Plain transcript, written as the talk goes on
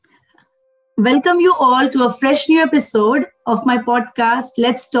Welcome you all to a fresh new episode of my podcast,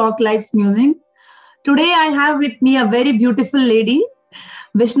 Let's Talk Life's Musing. Today I have with me a very beautiful lady,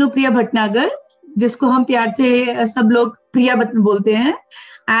 Vishnupriya Bhatnagar, जिसको हम प्यार से सब लोग प्रिया बोलते हैं.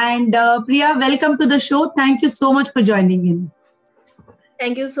 And Priya, welcome to the show. Thank you so much for joining in.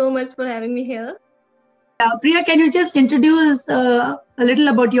 Thank you so much for having me here. Priya, can you just introduce a little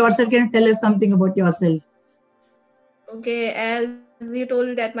about yourself? Can you tell us something about yourself? Okay, as you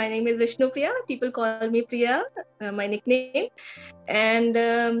told that my name is Vishnupriya. People call me Priya, my nickname. And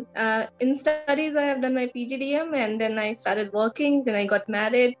in studies, I have done my PGDM, and then I started working. Then I got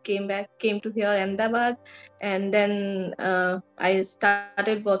married, came to here Ahmedabad, and then I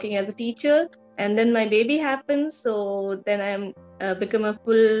started working as a teacher. And then my baby happened, so then I'm become a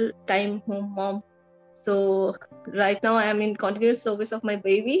full-time home mom. So right now I'm in continuous service of my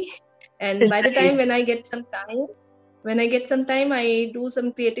baby, and by the time when I get some time, I do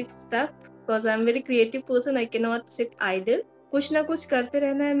some creative stuff because I'm very creative person. I cannot sit idle. कुछ ना कुछ करते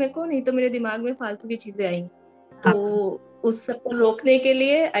रहना है मेरे को, नहीं तो मेरे दिमाग में फालतू की चीजें आएंगी. तो उस सब को रोकने के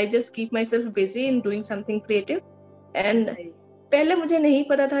लिए I just keep myself busy in doing something creative. And पहले मुझे नहीं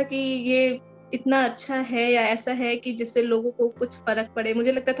पता था कि ये इतना अच्छा है या ऐसा है कि जिससे लोगों को कुछ फर्क पड़े.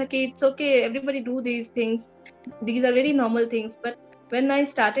 मुझे लगता था कि it's okay, everybody do these things. These are very normal things. But when I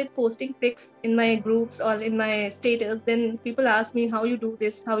started posting pics in my groups or in my status, then people ask me how you do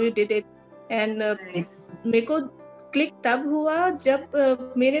this, how you did it. And मेरे को click तब हुआ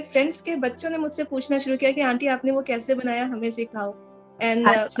जब मेरे friends के बच्चों ने मुझसे पूछना शुरू किया कि आंटी आपने वो कैसे बनाया, हमें सिखाओ. And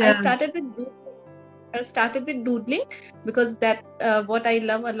I started with doodling because that what I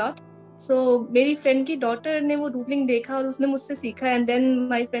love a lot. So मेरी फ्रेंड की डॉटर ने वो डूडलिंग देखा और उसने मुझसे सीखा. And then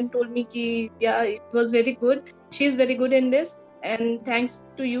my friend told me कि yeah, it was very good. She is very good in this, and thanks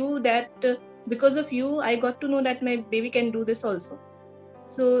to you that because of you I got to know that my baby can do this also.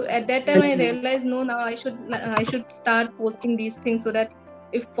 So at that time I realized no, now I should start posting these things so that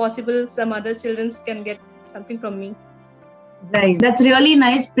if possible some other children can get something from me. Right. That's really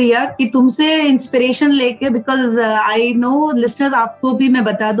nice, Priya, कि तुमसे inspiration लेके, because I know listeners, आपको भी मैं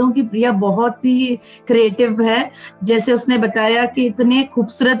बता दूं कि प्रिया बहुत ही क्रिएटिव है. जैसे उसने बताया कि इतने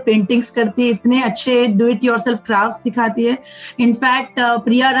खूबसूरत पेंटिंग्स करती है, इतने अच्छे डू इट योरसेल्फ क्राफ्ट्स दिखाती है. In fact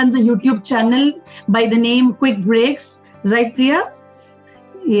Priya runs a YouTube channel by the name quick breaks, right Priya?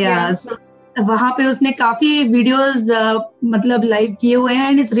 Yeah. So वहाँ पे उसने काफी वीडियोस मतलब लाइव किए हुए हैं,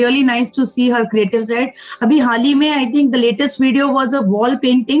 and it's really nice to C her creative side. अभी हाल ही में I think the latest video was a wall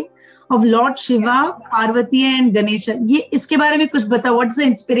painting of Lord Shiva, Parvati and Ganesh. ये इसके बारे में कुछ बताओ, व्हाट्स द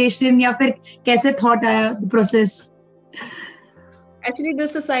इंस्पिरेशन या फिर कैसे थॉट आया process? Actually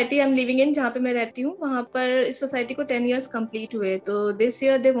this society I am living in, जहाँ पे मैं रहती हूँ, वहाँ पर इस सोसाइटी को 10 years कंप्लीट हुए. तो this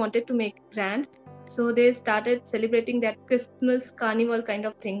year they wanted to make grand. So they started celebrating that Christmas carnival kind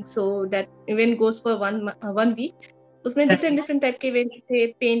of thing. So that event goes for one week. उसमें different type के event थे,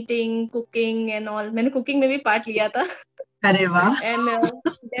 painting, cooking and all. मैंने cooking में भी part लिया था. अरे वाह. And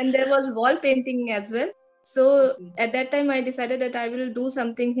then there was wall painting as well. So at that time I decided that I will do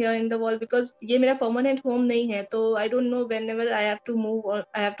something here in the wall because ये मेरा permanent home नहीं है. तो I don't know whenever I have to move or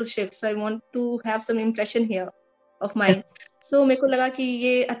I have to shift. So I want to have some impression here of mine. So मेरे को लगा कि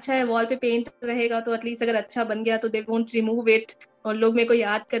ये अच्छा है, वॉल पे पेंट रहेगा तो एटलीस्ट अगर अच्छा बन गया तो दे वोंट रिमूव इट, और लोग मेरे को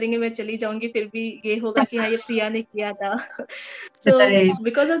याद करेंगे, मैं चली जाऊंगी फिर भी ये होगा कि हाँ ये प्रिया ने किया था. So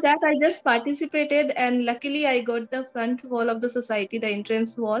because of that I just participated, and luckily I got the front wall of the society, the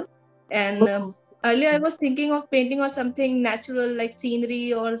entrance wall. And earlier I was thinking of painting or something natural like scenery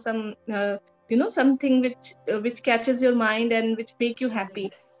or some something which catches your mind and which make you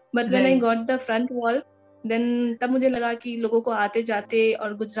happy. But when I got the front wall, then तब मुझे लगा कि लोगों को आते जाते,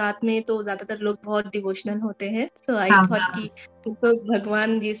 और गुजरात में तो ज्यादातर लोग बहुत डिवोशनल होते हैं. सो आई थॉट कि तो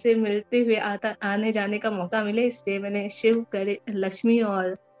भगवान जी से मिलते हुए आने जाने का मौका मिले, इसलिए मैंने शिव, लक्ष्मी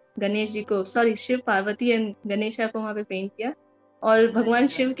और गणेश जी को, सॉरी शिव, पार्वती एंड गणेशा को वहाँ पे पेंट किया. और भगवान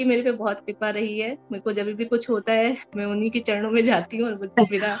शिव की मेरे पे बहुत कृपा रही है. मेरे को जब भी कुछ होता है मैं उन्हीं के चरणों में जाती हूँ और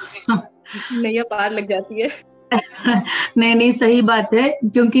मेरा नैया पार लग जाती है. नहीं सही बात है,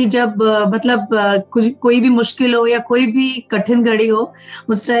 क्योंकि जब मतलब कोई भी मुश्किल हो या कोई भी कठिन घड़ी हो,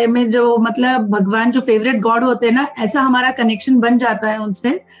 उस टाइम में जो मतलब भगवान जो फेवरेट गॉड होते हैं ना, ऐसा हमारा कनेक्शन बन जाता है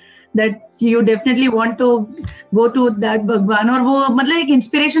उनसे that you definitely want to go to that भगवान, और वो मतलब एक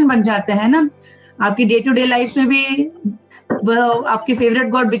इंस्पिरेशन बन जाते हैं ना आपकी डे टू डे लाइफ में भी. वो आपके favourite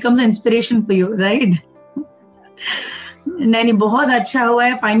God becomes inspiration for you, right? नहीं, बहुत अच्छा हुआ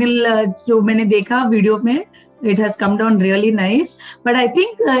है फाइनल जो मैंने देखा वीडियो में. It has come down really nice, but I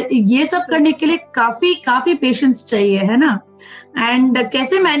think ये सब करने के लिए काफी पेशेंस चाहिए, है ना? एंड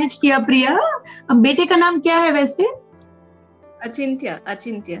कैसे मैनेज किया प्रिया? अब बेटे का नाम क्या है वैसे?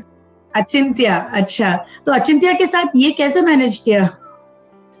 अचिंत्य. अचिंत्या, अच्छा, तो अचिंत्या के साथ ये कैसे मैनेज किया?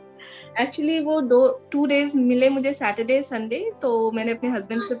 एक्चुअली वो 2 days मिले मुझे, सैटरडे संडे, तो मैंने अपने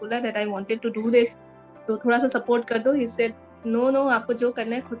हस्बैंड से बोला that I wanted to do this, तो थोड़ा सा सपोर्ट कर दो। ही सेड नो नो, आपको जो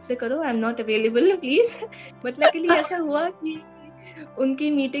करना है खुद से करो, I am not available please. But luckily ऐसा हुआ कि उनकी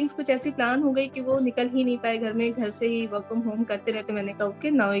मीटिंग्स कुछ ऐसी प्लान हो गई कि वो निकल ही नहीं पाए घर में, घर से ही वर्क फ्रॉम होम करते रहते। मैंने कहा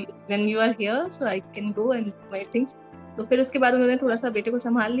okay now when you are here so I can go and my things. तो फिर उसके बाद उन्होंने थोड़ा सा बेटे को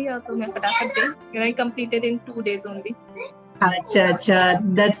संभाल लिया, तो मैं फटाफट गई। I completed in 2 days only. अच्छा अच्छा,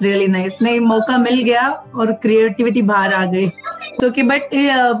 दैट्स रियली नाइस। नहीं, मौका मिल गया और क्रिएटिविटी बाहर आ गई। तो कि बट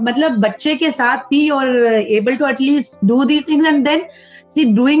मतलब बच्चे के साथ भी और able to at least do these things and then C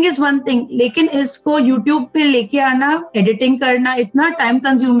doing is one thing, लेकिन इसको यूट्यूब पे लेके आना, एडिटिंग करना इतना टाइम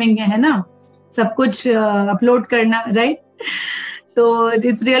कंज्यूमिंग है ना, सब कुछ अपलोड करना, राइट? तो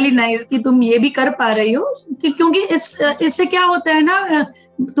इट्स रियली नाइस कि तुम ये भी कर पा रही हो, क्योंकि इससे क्या होता है ना,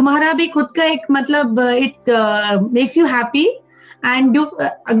 तुम्हारा भी खुद का एक मतलब it makes you happy and you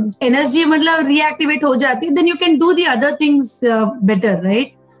energy मतलब रीएक्टिवेट हो जाती है, then you can do the other things better,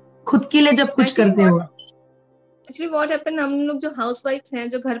 right? खुद के लिए जब कुछ करते हो। एक्चुअली व्हाट हैपन, हम लोग जो हाउसवाइफ्स हैं,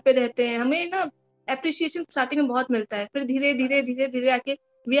 जो घर पे रहते हैं, हमें ना एप्रिसिएशन स्टार्टिंग में बहुत मिलता है, फिर धीरे धीरे धीरे धीरे आके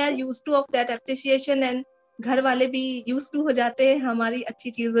we are use two of that appreciation, and घर वाले भी यूज टू हो जाते हैं हमारी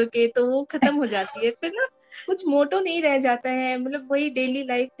अच्छी चीजों के, तो वो खत्म हो जाती है। फिर ना कुछ मोटो नहीं रह जाता है, मतलब वही डेली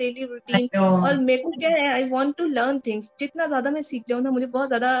लाइफ, डेली रूटीन। और मेरे को क्या है, I want to learn things, जितना ज्यादा मैं सीख जाऊँ ना, मुझे बहुत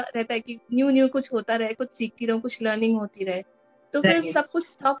ज्यादा रहता है कि न्यू न्यू कुछ होता रहे, कुछ सीखती रहूँ, कुछ लर्निंग होती रहे। तो फिर सब कुछ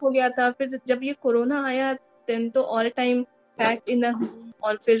स्टॉप हो गया था। फिर जब ये कोरोना आया देन तो all time pack in a home,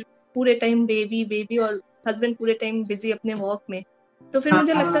 और फिर पूरे टाइम बेबी बेबी और हस्बैंड पूरे टाइम बिजी अपने वर्क में। तो फिर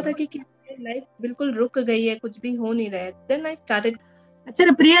मुझे लगता था कि लाइफ बिल्कुल रुक गई है, कुछ भी हो नहीं रहा है। Then I started.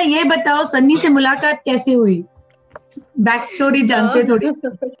 अच्छा प्रिया, ये बताओ सन्नी से मुलाकात कैसे हुई? बैक स्टोरी जानते थोड़ी।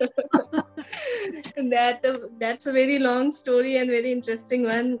 That's a very long story and very interesting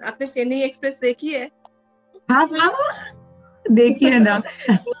one. आपने चेन्नई एक्सप्रेस देखी है? हाँ हाँ, देखिए ना।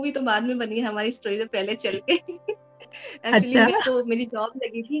 मूवी तो बाद में बनी है, हमारी स्टोरी तो पहले चल गई। एक्चुअली अच्छा, मेरे को मेरी जॉब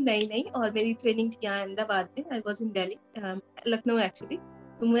लगी थी नई नई, और मेरी ट्रेनिंग थी यहाँ अहमदाबाद में। I was in Delhi, Lucknow actually.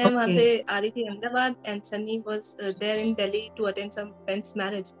 तो मैं वहां ओके। से आ रही थी Ahmedabad, and Sunny was there in Delhi to attend some friends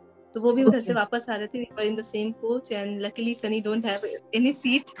marriage. तो वो भी उधर से ओके, वापस आ रहे थे। We were in the same coach, and luckily Sunny don't have any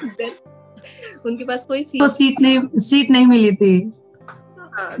seat then, उनके पास कोई तो सीट। सीट नहीं मिली थी।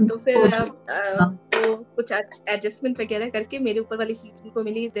 हाँ, तो फिर कोच। हाँ, तो कुछ एडजस्टमेंट वगैरह करके मेरे ऊपर वाली सीट उनको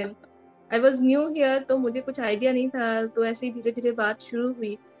मिली। Then I was new here, तो मुझे कुछ आइडिया नहीं था, तो ऐसे ही धीरे धीरे बात शुरू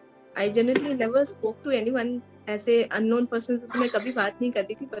हुई। I generally never spoke to anyone, ऐसे अननोन पर्सन से तो मैं कभी बात नहीं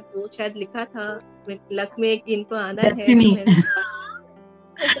करती थी, बट वो शायद लिखा था लक में कि इनको आना है, तो डेस्टिनी। मैं इनसे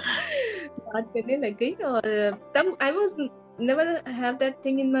बात करने लग गई। और तब I was never have that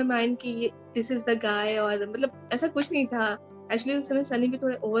thing in my mind कि दिस इज द गाय, और मतलब ऐसा कुछ नहीं था। एक्चुअली उस समय सनी भी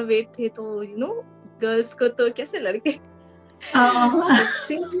थोड़े ओवरवेट थे, तो यू नो गर्ल्स को तो कैसे लड़के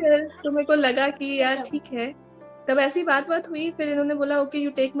तो मेरे को लगा कि यार ठीक है। तब ऐसी बात हुई, फिर इन्होंने बोला okay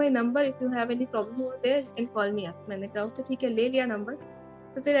you take my number, if you have any problem over there you can call me up. मैंने कहा ओके ठीक है, ले लिया नंबर।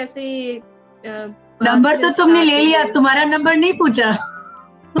 तो फिर ऐसे ही बात नंबर फिर तो तुमने स्टार्ट ले हो लिया, गई। तुम्हारा नंबर नहीं पूछा?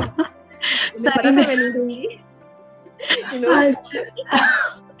 उन्हें सनी पता था ने? मैं नहीं दूंगी। He knows। अच्छा,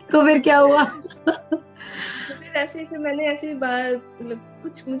 तो फिर क्या हुआ? तो फिर ऐसे ही, फिर मैंने ऐसी बात, मतलब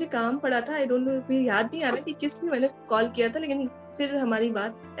कुछ मुझे काम पड़ा था, आई डोंट नो, मुझे याद नहीं आ रहा कि किस लिए मैंने कॉल किया था, लेकिन फिर हमारी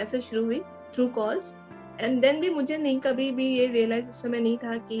बात ऐसे शुरू हुई थ्रू कॉल्स। एंड देन भी मुझे नहीं कभी भी ये रियलाइज उस समय नहीं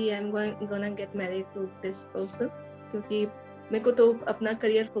था कि I am gonna get married to this person, क्योंकि मेरे को तो अपना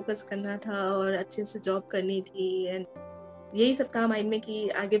करियर फोकस करना था और अच्छे से जॉब करनी थी, एंड यही सब था माइंड में कि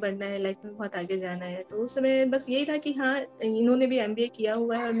आगे बढ़ना है, लाइफ में बहुत आगे जाना है। तो उस समय बस यही था कि हाँ, इन्होंने भी एमबीए किया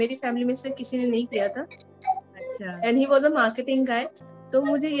हुआ है और मेरी फैमिली में से किसी ने नहीं किया था, अच्छा, and he was a marketing guy. तो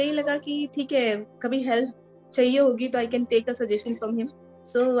मुझे यही लगा कि ठीक है, कभी हेल्प चाहिए होगी तो I can take a suggestion from him.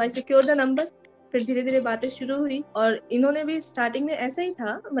 So I secure the number. फिर धीरे धीरे बातें शुरू हुई, और इन्होंने भी स्टार्टिंग में ऐसा ही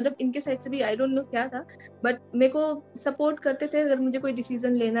था, मतलब इनके साइड से भी आई डोंट नो क्या था, बट मेरे को सपोर्ट करते थे। अगर मुझे कोई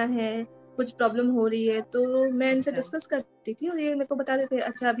डिसीजन लेना है, कुछ प्रॉब्लम हो रही है, तो मैं इनसे अच्छा, डिस्कस करती थी, और ये मेरे को बता देते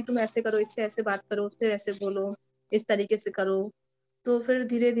अच्छा अभी तुम ऐसे करो, इससे ऐसे बात करो, उससे ऐसे बोलो, इस तरीके से करो। तो फिर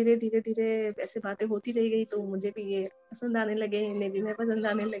धीरे धीरे धीरे धीरे ऐसे बातें होती रह गई, तो मुझे भी ये पसंद आने लगे, इन्हें भी मैं पसंद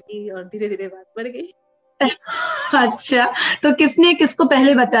आने लगी, और धीरे धीरे बात बढ़ गई। अच्छा, तो किसने किसको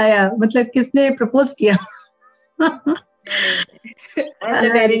पहले बताया, मतलब किसने प्रपोज किया? मैंने I am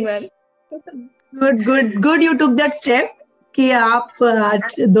the daring one. Good good good, you took that step कि आप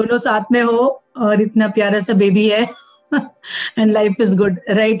आज दोनों साथ में हो और इतना प्यारा सा बेबी है and life is good,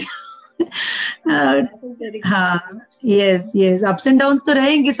 right? हाँ, yes yes, ups and downs तो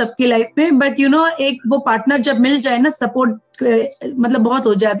रहेंगे सबकी लाइफ में, बट यू नो एक वो पार्टनर जब मिल जाए ना, सपोर्ट मतलब बहुत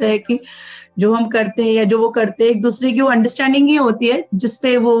हो जाता है कि जो हम करते हैं या जो वो करते हैं, एक दूसरे की वो अंडरस्टैंडिंग ही होती है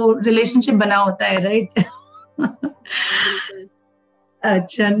जिसपे वो रिलेशनशिप बना होता है, राइट? बिल्कुल।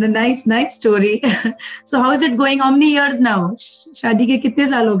 अच्छा, nice nice story. So how is it going, how many years now? शादी के कितने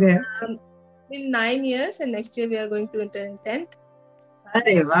साल हो गए? In 9 years and next year we are going to enter in 10th.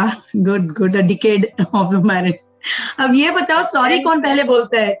 अरे वाह, good good, a decade of your marriage. अब ये बताओ, सॉरी And कौन पहले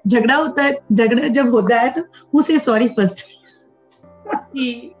बोलता है? झगड़ा होता है, झगड़ा जब होता है तो हु से सॉरी फर्स्ट?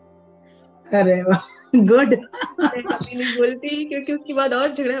 ही, अरे वाह, गुड। मैं कभी नहीं बोलती क्योंकि उसके बाद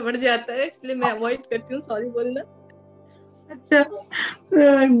और झगड़ा बढ़ जाता है, इसलिए मैं अवॉइड करती हूँ सॉरी बोलना। अच्छा,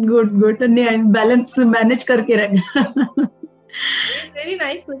 गुड गुड, बैलेंस मैनेज करके रखना। इज वेरी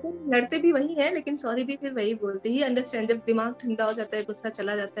नाइस पर्सन, लड़ते भी वही है लेकिन सॉरी भी फिर वही बोलते ही अंडरस्टैंड। जब दिमाग ठंडा हो जाता है, गुस्सा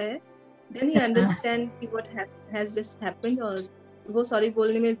चला जाता है, देन ही अंडरस्टैंड कि व्हाट हैज जस्ट हैपेंड, और वो सॉरी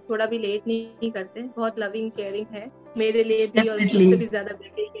बोलने में थोड़ा भी लेट नहीं करते। बहुत लविंग केयरिंग है मेरे लिए भी, और डेफिनेटली, मुझसे भी ज्यादा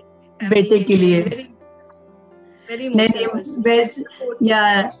बेटे के फैमिली बेटे के के लिए। लिए। वेरी वेरी नहीं इमोशनल नहीं, पर्सन। वैसे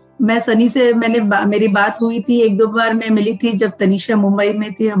या मैं सनी से मेरी बात हुई थी, एक दो बार मैं मिली थी जब तनीषा मुंबई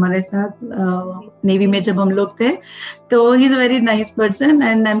में थी हमारे साथ, नेवी में जब हम लोग थे। तो he is a very nice person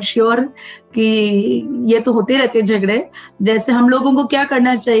and I am sure कि ये तो होते रहते हैं झगड़े। जैसे हम लोगों को क्या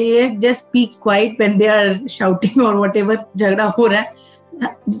करना चाहिए, just speak quiet when they are shouting और व्हाटएवर झगड़ा हो रहा है,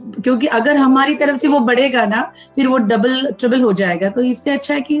 क्योंकि अगर हमारी तरफ से वो बढ़ेगा ना, फिर वो डबल ट्रिबल हो जाएगा। तो इससे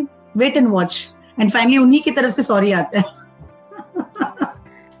अच्छा है कि wait and watch, and finally उन्हीं की तरफ से सॉरी आता है।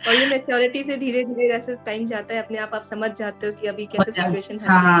 और ये मैच्योरिटी से धीरे धीरे जैसे टाइम जाता है, अपने आप समझ जाते हो कि अभी कैसे सिचुएशन हैंडल।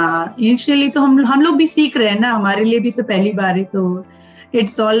 हाँ, इनिशियली तो हम लोग भी सीख रहे हैं ना, हमारे लिए भी तो पहली बार है, तो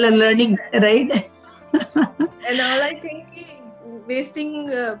it's all learning, right? And all I think wasting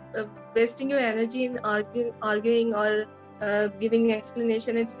wasting your energy in arguing or giving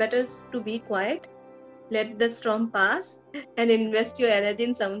explanation, it's better to be quiet, let the storm pass, and invest your energy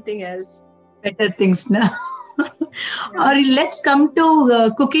in something else. Better things ना। Yeah. और let's come to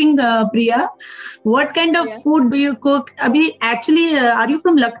cooking, Priya, what kind of Yeah. Food do you cook? अभी actually are you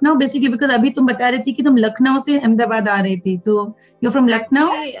from Lucknow basically? Because अभी तुम बता रही थी कि तुम लखनऊ से अहमदाबाद आ रही थी, तो you from Lucknow?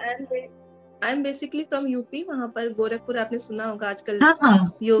 Actually, I'm basically from UP. वहाँ पर गोरखपुर आपने सुना होगा, आजकल हाँ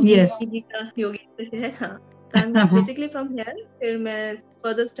हाँ, योगी यस। जी का योगी है। हाँ, तो I'm basically from here. फिर मैं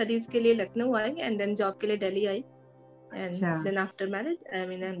फर्दर स्टडीज के लिए लखनऊ आई, एंड देन जॉब के लिए दिल्ली आई, एंड अच्छा, then after marriage I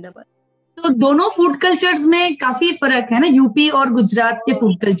am in Ahmedabad. तो दोनों फूड कल्चर्स में काफी फर्क है ना, यूपी और गुजरात के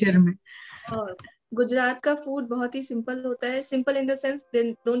फूड कल्चर में? और गुजरात का फूड बहुत ही सिंपल होता है, simple in the sense they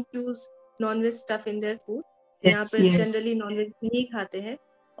don't use non veg stuff in their food. यहाँ यस पर यस, जनरली नॉनवेज नहीं खाते हैं,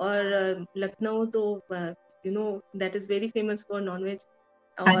 और लखनऊ तो you know that is very famous for non veg.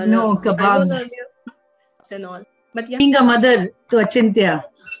 I और no, I was kebabs. Earlier and all, but being a mother तो Achintya.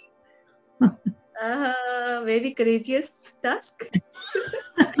 very courageous task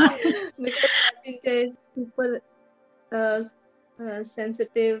because Achincha is super uh,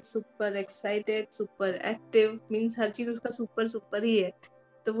 sensitive, super excited, super active, means हर चीज उसका super super ही है।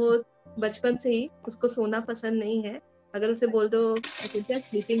 तो वो बचपन से ही उसको सोना पसंद नहीं है। अगर उसे बोल दो अचिंत्य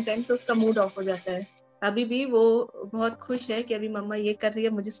स्लीपिंग टाइम, तो उसका मूड ऑफ हो जाता है। अभी भी वो बहुत खुश है कि अभी मम्मा ये कर रही है,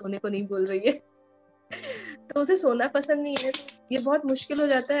 मुझे सोने को नहीं बोल रही है। तो उसे सोना पसंद नहीं है, तो ये बहुत मुश्किल हो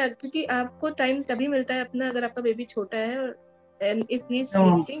जाता है, क्योंकि आपको टाइम तभी मिलता है अपना अगर आपका बेबी छोटा है, and if he is no,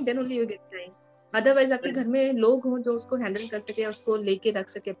 sleeping then only you get time. Otherwise आपके घर में लोग हों जो उसको हैंडल कर सके, उसको लेके रख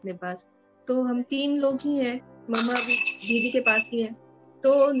सके अपने पास। तो हम 3 लोग ही हैं, मम्मा अभी दीदी के पास ही है,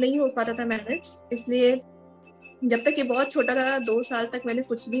 तो नहीं हो पाता था मैनेज। इसलिए जब तक ये बहुत छोटा था, 2 साल तक मैंने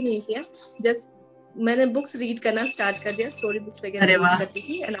कुछ भी नहीं किया। जस्ट मैंने बुक्स रीड करना स्टार्ट कर दिया, स्टोरी बुक्स वगैरह अरे रीड वाह, करती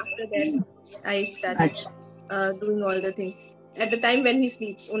थी, and after that I started अच्छा। doing all the things at the time when he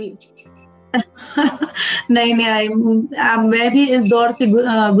sleeps only. नहीं नहीं, मैं भी इस दौर से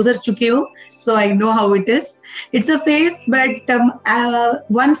गुजर चुकी हूँ, सो I know how it is. It's a face, but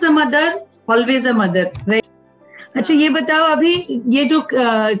once a mother always a mother, right? अच्छा, ये बताओ, अभी ये जो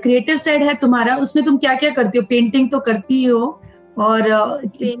क्रिएटिव साइड है तुम्हारा, उसमें तुम क्या क्या करती हो? पेंटिंग तो करती हो, और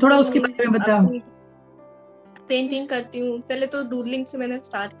थोड़ा उसके पेंटिंग बारे में बताओ। अपनी पेंटिंग करती हूँ। पहले तो डूडलिंग से मैंने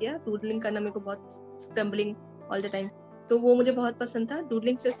स्टार्ट किया, डूडलिंग करना मेरे को बहुत स्क्रम्बलिंग ऑल द टाइम, तो वो मुझे बहुत पसंद था।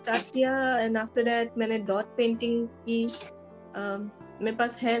 डूडलिंग से स्टार्ट किया, एंड आफ्टर दैट मैंने डॉट पेंटिंग की। मेरे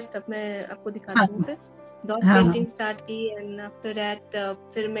पास है स्टफ, मैं आपको हाँ दिखाती हूँ। फिर डॉट हाँ हाँ, पेंटिंग स्टार्ट की, एंड आफ्टर दैट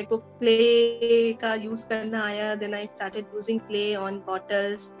फिर मेरे को क्ले का यूज करना आया। Then I started using clay on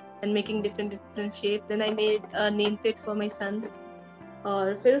bottles and making different different shape. Then I made a name plate for my son,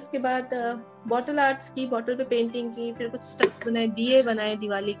 और फिर उसके बाद बॉटल आर्ट्स की, बॉटल पे पेंटिंग की, फिर कुछ स्टफ्स बनाए, दिए बनाए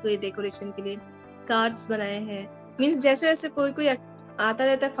दिवाली के डेकोरेशन के लिए, कार्ड्स बनाए हैं। मीन्स जैसे जैसे कोई कोई आता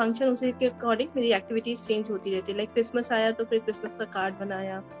रहता है फंक्शन, उसी के अकॉर्डिंग मेरी एक्टिविटीज चेंज होती रहती है। लाइक क्रिसमस आया तो फिर क्रिसमस का कार्ड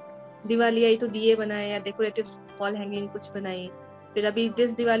बनाया, दिवाली आई तो दिए बनाए या डेकोरेटिव वॉल हैंगिंग कुछ बनाई। फिर अभी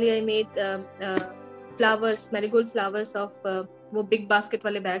this Diwali I made flowers, marigold flowers of वो बिग बास्केट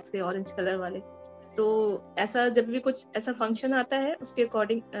वाले बैग से, ऑरेंज कलर वाले। तो ऐसा जब भी कुछ ऐसा फंक्शन आता है उसके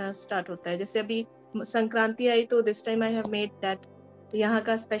अकॉर्डिंग स्टार्ट होता है। जैसे अभी संक्रांति आई तो this time I have made that, यहाँ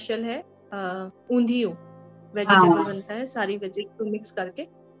का स्पेशल है ऊंधियो, वेजिटेबल बनता है सारी वेजिटेबल मिक्स करके,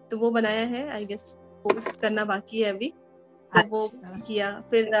 तो वो बनाया है। आई गेस पोस्ट करना बाकी है अभी, तो वो किया।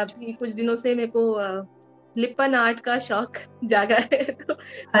 फिर अभी कुछ दिनों से मेरे को लिपन आर्ट का शौक जागा है, तो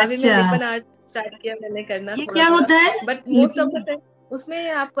अभी मैं लिपन आर्ट स्टार्ट किया मैंने करना ये थोड़ा क्या थोड़ा। होता है? But most of the time उसमें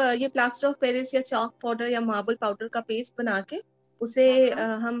आप ये प्लास्टर ऑफ पेरिस या चॉक पाउडर या मार्बल पाउडर का पेस्ट बना के उसे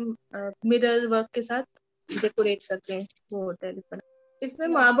हम मिरर वर्क के साथ डेकोरेट करते हैं, वो होता है लिपन। इसमें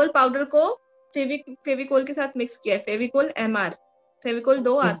मार्बल पाउडर को फेविकोल के साथ मिक्स किया है, फेविकोल MR, फेविकोल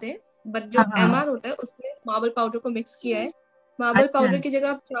 2 आते हैं, बट जो MR होता है उसमें मार्बल पाउडर को मिक्स किया है। मार्बल पाउडर की जगह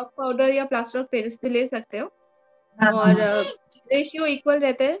आप चॉक पाउडर या प्लास्टर ऑफ पेरिस भी ले सकते हो, और रेशियो इक्वल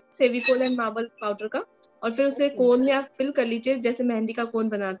रहता है फेविकोल एंड मार्बल पाउडर का। और फिर उसे कोन में आप फिल कर लीजिए, जैसे मेहंदी का कोन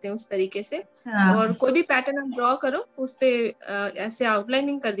बनाते हैं उस तरीके से। और कोई भी पैटर्न आप ड्रॉ करो उस पे ऐसे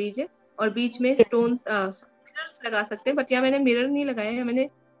आउटलाइनिंग कर दीजिए, और बीच में स्टोन मिरर्स लगा सकते हैं। बट यहाँ मैंने मिरर नहीं लगाया है, मैंने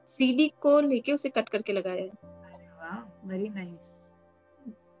CD को लेके उसे कट करके लगाया है। वेरी नाइस,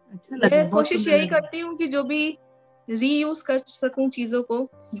 अच्छा लगा, मैं बहुत कोशिश सुंदर यही लगा। करती हूँ कि जो भी रीयूज कर सकूं चीजों को,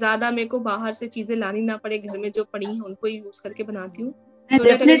 ज्यादा मेरे को बाहर से चीजें लानी ना पड़े, घर में जो पड़ी हैं उनको यूज करके बनाती हूँ, तो डेट अगर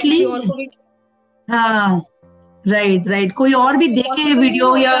डेफिनेटली, किसी और को भी हाँ, राइट राइट, कोई और भी देखे ये पॉसिबल नहीं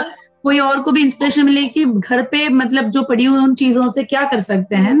वीडियो, या होता। कोई और को भी इंस्पिरेशन मिले कि घर पे मतलब जो पड़ी हुई उन चीजों से क्या कर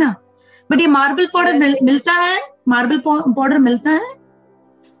सकते हैं ना। बट ये मार्बल पाउडर वैसे मिलता है? मार्बल पाउडर मिलता है?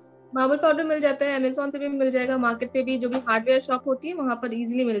 मार्बल पाउडर मिल जाता है, अमेजोन पे भी मिल जाएगा, मार्केट पे भी जो भी हार्डवेयर शॉप होती है वहां पर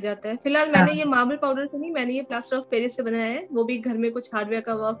इजीली मिल जाता है। फिलहाल मैंने ये मार्बल पाउडर से नहीं, मैंने ये प्लास्टर ऑफ पेरिस से बनाया है, वो भी घर में कुछ हार्डवेयर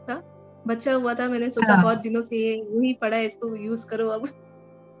का वर्क था, बचा हुआ था, मैंने सोचा बहुत दिनों से ये वही पड़ा है, इसको यूज करो अब।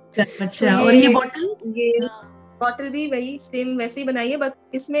 तो अच्छा, और ये बॉटल? ये बॉटल भी वही सेम वैसे ही बनाई है, बट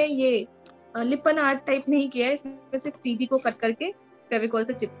इसमें ये लिपन आर्ट टाइप नहीं किया है, इसमें सिर्फ CD को कट करके फेविकॉल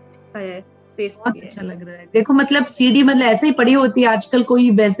से चिपकाया है, पेस्ट बहुत किया है। अच्छा लग रहा है। देखो मतलब सीडी मतलब ऐसे ही पड़ी होती है आजकल, कोई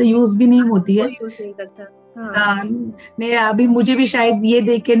वैसे यूज भी नहीं होती है। कोई यूज नहीं करता। हाँ, हाँ, नहीं अभी मुझे भी शायद ये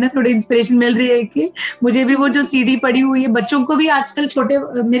देख के ना थोड़ी इंस्पिरेशन मिल रही है कि मुझे भी वो जो सीडी पड़ी हुई है, बच्चों को भी आजकल छोटे,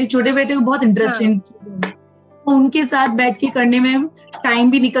 मेरे छोटे बेटे को बहुत इंटरेस्ट है हाँ। इन चीजों में, तो उनके साथ बैठ के करने में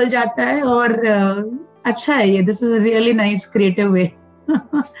टाइम भी निकल जाता है, और अच्छा है ये, this is really nice creative way.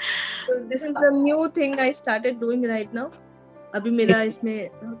 So this is the new thing I started doing right now. अभी मेरा इसमें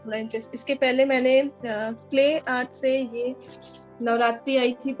थोड़ा इंटरेस्ट, इसके पहले मैंने क्ले आर्ट से, ये नवरात्रि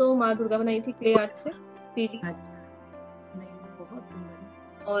आई थी तो माँ दुर्गा बनाई थी क्ले आर्ट से सीढ़ी।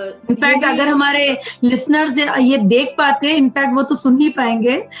 और ये इनफैक्ट भी अगर हमारे लिसनर्स ये देख पाते हैं, इनफैक्ट वो तो सुन ही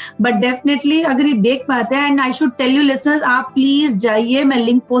पाएंगे, बट डेफिनेटली अगर ये देख पाते हैं, and I should tell you listeners, आप प्लीज जाइए, मैं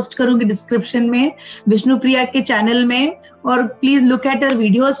लिंक पोस्ट करूंगी डिस्क्रिप्शन में विष्णुप्रिया के चैनल में, और please look at her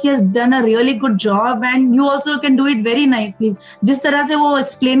videos, she has done a really good job and you also can do it very nicely. जिस तरह से वो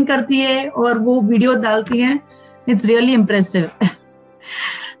एक्सप्लेन करती है और वो वीडियो डालती है, इट्स रियली इम्प्रेसिव।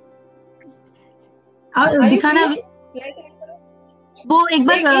 दिखाना वो एक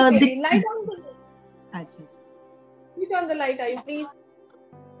बार लाइट ऑन कर दो। अच्छा, switch on the light, I please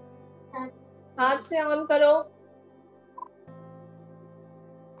हाथ से ऑन करो।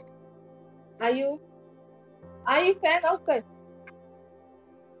 आयु आयु फैन ऑफ कर।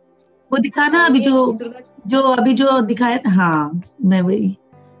 वो दिखाना अभी जो अभी जो दिखाया था, हाँ मैं वही,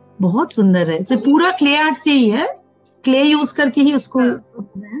 बहुत सुंदर है, तो पूरा क्ले आर्ट से ही है, क्ले यूज करके ही उसको,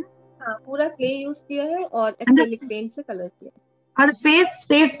 हाँ पूरा क्ले यूज किया है और एक्रेलिक पेंट से कलर किया है। और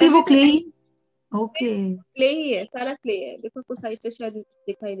फेस भी वो क्ले ही? ओके, क्ले ही है, सारा क्ले है, देखो कुछ साइड से शायद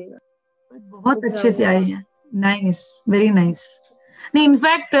दिखाई देगा, बहुत अच्छे से आई है, नाइस, वेरी नाइस। नहीं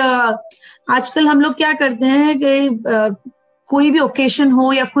इनफैक्ट आजकल हम लोग क्या करते हैं कि कोई भी ओकेशन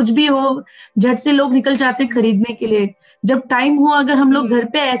हो या कुछ भी हो, झट से लोग निकल जाते हैं खरीदने के लिए। जब टाइम हो, अगर हम लोग घर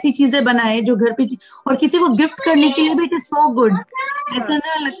पे ऐसी चीजें बनाए जो घर पे, और किसी को गिफ्ट करने के लिए भी, इट इज सो गुड, ऐसा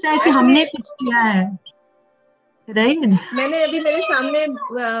ना लगता है कि हमने कुछ किया है, राइट? मैंने अभी मेरे सामने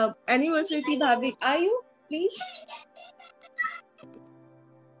एनिवर्सरी थी, भाभी आयु प्लीज,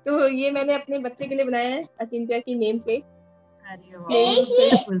 तो ये मैंने अपने बच्चे के लिए बनाया है, अचिंत्या की name plate.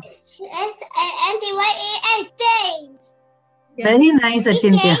 Very nice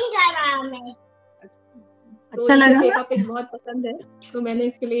Achintya. तो अच्छा इसे लगा पेपा ना? पिग बहुत पसंद है, तो मैंने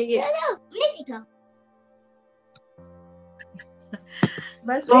इसके लिए ये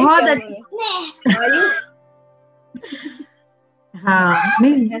बस वही बहुत किया अच्छा। उन्होंने। आयुष हाँ,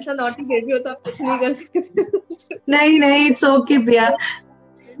 नहीं ऐसा नॉटी बेबी हो तो आप कुछ नहीं कर सकते। नहीं नहीं, इट्स ओके प्रिया।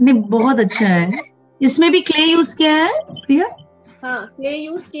 नहीं, बहुत अच्छा है। इसमें भी क्ले यूज किया है प्रिया? हाँ, क्ले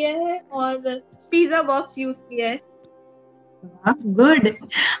यूज किया है और पिज्जा बॉक्स यूज किया है। गुड।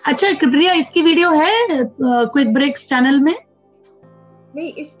 अच्छा प्रिया, इसकी वीडियो है क्विक ब्रेक्स चैनल में?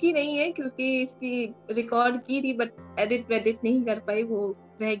 नहीं, इसकी नहीं है क्योंकि इसकी रिकॉर्ड की थी बट एडिट वेडिट नहीं कर पाई, वो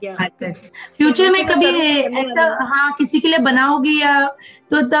रह गया। अच्छा अच्छा। तो फ्यूचर में मैं कभी करूँगी, करने ऐसा, वाली हूँ। हाँ, किसी के लिए बनाओगी या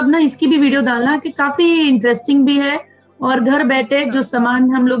तो तब ना इसकी भी वीडियो डालना, कि काफी इंटरेस्टिंग भी है, और घर बैठे जो हाँ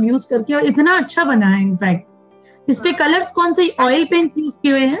सामान हम लोग यूज करके, और इतना अच्छा बना है इनफैक्ट। इस पे हाँ। कलर्स कौन से ऑयल पेंट्स यूज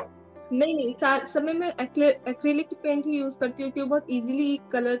किए हुए हैं? नहीं नहीं, समय में एक्रेलिक पेंट ही यूज करती हूँ क्योंकि बहुत इजीली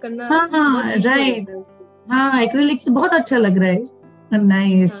कलर करना हाँ बहुत हाँ, इजी हो राइट। जाता है। हाँ, एक्रिलिक से बहुत अच्छा लग रहा है।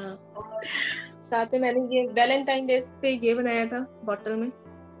 नाइस। हाँ, और साथ में मैंने ये वैलेंटाइन डे पे ये बनाया था बॉटल में,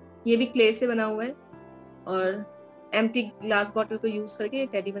 ये भी क्ले से बना हुआ है, और एम्प्टी ग्लास बॉटल को यूज करके एक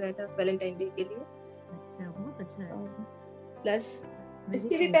टेडी बनाया था वैलेंटाइन डे के लिए। अच्छा, बहुत अच्छा है। प्लस वेरी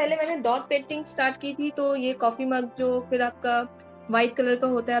इसके भी नाइस। पहले मैंने डॉट पेंटिंग स्टार्ट की थी, तो ये कॉफी मग जो फिर आपका व्हाइट कलर का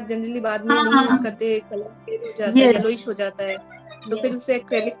होता है, आप जनरली बाद में हाँ नहीं यूज हाँ, करते, कलर फेड हो जाता है, यस येलोइश हो जाता है, तो फिर यस। उससे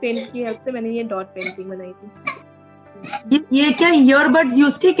एक्रेलिक पेंट की हेल्प से मैंने ये डॉट पेंटिंग बनाई थी। ये क्या ईयरबड्स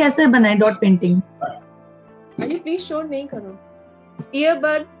यूज के कैसे बनाए डॉट पेंटिंग? अरे प्लीज शोर नहीं करो।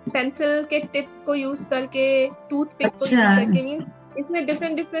 ईयरबड पेंसिल के टिप को यूज करके, टूथ पिक को अच्छा, यूज करके, मीन इसमें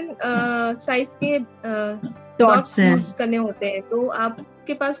डिफरेंट डिफरेंट साइज के डॉट्स डॉट्स है। यूज करने होते हैं, तो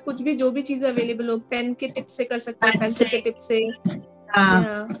आपके पास कुछ भी जो भी चीज अवेलेबल हो, पेन के टिप से कर सकते हो, पेंसिल के टिप मैचस्टिक। से, हाँ।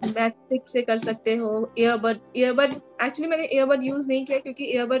 या मैट्रिक से कर सकते हो। ईयरबड ईयरबड एक्चुअली मैंने ईयरबड यूज नहीं किया क्योंकि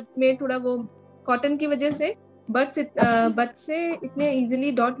ईयरबड में थोड़ा वो कॉटन की वजह से बड से इतने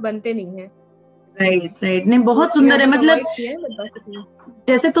इजीली डॉट बनते नहीं है, राइट राइट, नहीं तो बहुत सुंदर है, ईयरबड मतलब अवॉइड किया है, बट बाकी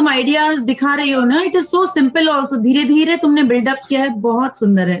जैसे तुम आइडियाज दिखा रही हो ना, it is so simple also, धीरे धीरे तुमने बिल्डअप किया है, बहुत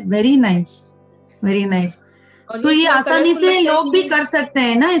सुंदर है। Very nice, very nice. और तो ये ये थोड़ा आसानी कलरफुल से लगता है लोग भी क्योंकि कर सकते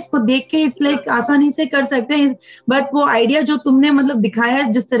हैं ना, इसको देख के इट्स हाँ, लाइक आसानी से कर सकते हैं, बट वो आइडिया जो तुमने मतलब दिखाया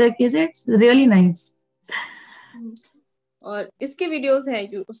है जिस तरीके से, इट्स रियली नाइस। और इसके वीडियोस हैं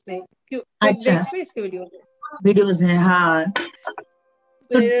उसमें, क्विक अच्छा, ब्रेक्स में इसके वीडियोस हैं। वीडियोस हैं, हाँ।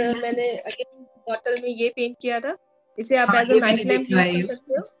 तो फिर मैंने अगेन बॉटल में ये पेंट किया था, इसे आप हाँ, एज अ ये मैंने नाइट लैम्प देखा यूज है, कर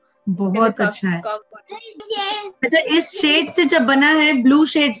सकते हो। इसके अंदर बहुत अच्छा है। कप अच्छा, इस शेड से जब बना है, ब्लू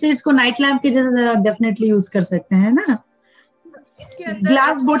शेड से, इसको नाइट लैम्प के जैसे डेफिनेटली यूज कर सकते हैं ना? इसके अंदर ग्लास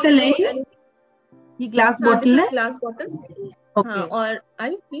एक्चुअली बोतल है जो ये ग्लास हाँ, दिस बोतल इज है। Glass bottle. हाँ, ओके। और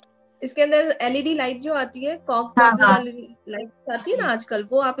आई इसके अंदर एलईडी लाइट जो आती है, कॉक हाँ बॉटल हाँ। वाली लाइट आती है ना आजकल,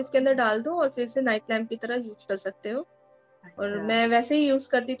 वो आप इसके अंदर डाल दो और फिर से नाइट लैम्प की तरह यूज कर सकते हो। और अच्छा मैं वैसे ही यूज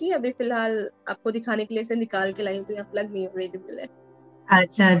करती थी, अभी फिलहाल आपको दिखाने के लिए इसे निकाल के लाई हूँ, तो यहाँ प्लग नहीं अवेलेबल है।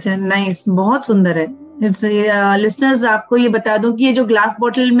 अच्छा अच्छा, नाइस, बहुत सुंदर है। इट्स लिसनर्स, आपको ये बता दूं कि ये जो ग्लास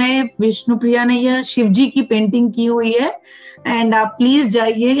बॉटल में विष्णुप्रिया ने ये शिव जी की पेंटिंग की हुई है, एंड आप प्लीज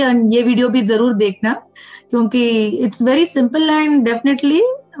जाइए एंड ये वीडियो भी जरूर देखना, क्योंकि it's very simple and definitely,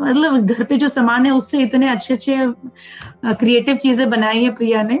 मतलब घर पे जो सामान है उससे इतने अच्छे अच्छे क्रिएटिव चीजें बनाई है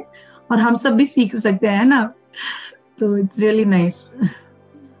प्रिया ने, और हम सब भी सीख सकते हैं ना, तो इट्स रियली नाइस,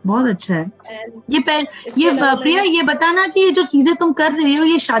 बहुत अच्छा है। एंड ये इसके अलावा प्रिया, मैंने ये बताना कि ये जो चीजें तुम कर रही हो,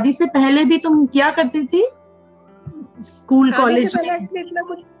 ये शादी से पहले भी तुम किया करती थी स्कूल शादी से कॉलेज पहले में? एक्चुअली इतना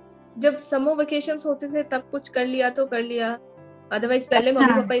कुछ, जब समर वेकेशंस होते थे तब कुछ कर लिया तो कर लिया, अदरवाइज पहले अच्छा,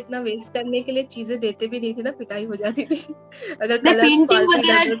 मम्मी पापा इतना वेस्ट करने के लिए चीजें देते भी नहीं थे ना, पिटाई हो जाती थी अगर नहीं, कलर्स पेंटिंग फालतू इधर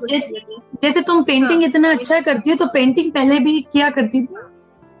वगैरह उधर कुछ जैसे, किए तो। जैसे तुम हाँ, पेंटिंग इतना अच्छा करती हो, तो पेंटिंग पहले भी किया करती थी?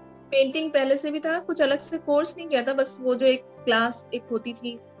 पेंटिंग पहले से भी था, कुछ अलग से कोर्स नहीं किया था, बस वो जो एक क्लास एक होती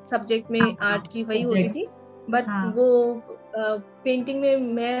थी सब्जेक्ट में हाँ, आर्ट की, वही होती सब्जेक्ट। थी। बट हाँ। वो पेंटिंग में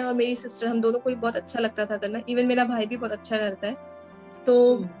मैं और मेरी सिस्टर, हम दोनों को भी बहुत अच्छा लगता था करना, इवन मेरा भाई भी बहुत अच्छा करता है,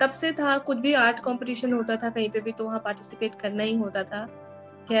 तो तब से था, कुछ भी आर्ट कंपटीशन होता था कहीं पे भी तो वहाँ पार्टिसिपेट करना ही होता था।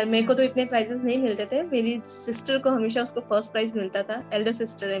 खैर मेरे को तो इतने प्राइजेस नहीं मिलते थे, मेरी सिस्टर को हमेशा उसको फर्स्ट प्राइज मिलता था, एल्डर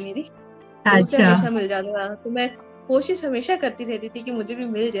सिस्टर है मेरी, तो उसे अच्छा, हमेशा मिल जाता था, तो मैं कोशिश हमेशा करती रहती थी कि मुझे भी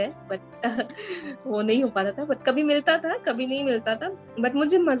मिल जाए, बट वो नहीं हो पाता था, बट कभी मिलता था कभी नहीं मिलता था, बट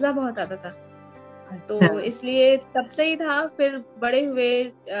मुझे मजा बहुत आता था, अच्छा। तो इसलिए तब से ही था। फिर बड़े हुए,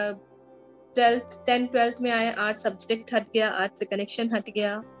 10th 12th में आए, आर्ट सब्जेक्ट हट गया, आर्ट से कनेक्शन हट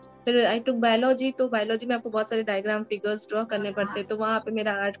गया, फिर आई टुक बायोलॉजी, तो बायोलॉजी में आपको बहुत सारे डायग्राम फिगर्स ड्रॉ करने पड़ते, तो वहां पे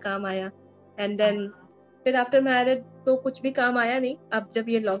मेरा आर्ट काम आया, एंड देन फिर आफ्टर मैरिड तो कुछ भी काम आया नहीं। अब जब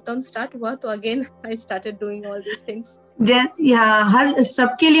ये लॉकडाउन स्टार्ट हुआ तो again I started doing all this things. हर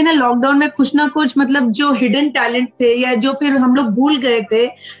सबके लिए ना लॉकडाउन में कुछ ना कुछ, मतलब जो हिडन टैलेंट थे या जो फिर हम लोग भूल गए थे,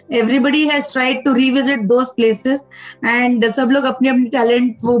 everybody has tried to revisit those places, and सब लोग अपने अपने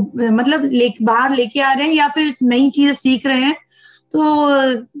टैलेंट वो मतलब बाहर लेके आ रहे हैं या फिर नई चीजें सीख रहे हैं। तो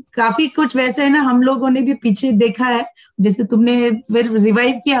काफी कुछ वैसे है ना, हम लोगों ने भी पीछे देखा है, जैसे तुमने फिर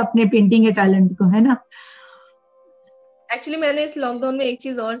रिवाइव किया अपने पेंटिंग के टैलेंट को, है ना। एक्चुअली मैंने इस लॉकडाउन में एक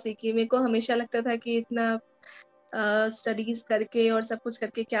चीज और सीखी। मेरे को हमेशा लगता था कि इतना स्टडीज करके और सब कुछ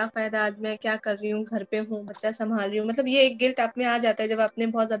करके क्या फायदा, आज मैं क्या कर रही हूँ, घर पे हूँ, बच्चा संभाल रही हूँ। मतलब ये एक गिल्ट आप में आ जाता है जब आपने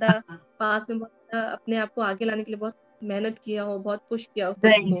बहुत ज्यादा पास में बहुत ज्यादा अपने आप को आगे लाने के लिए बहुत मेहनत किया हो, बहुत पुश किया हो खुद को,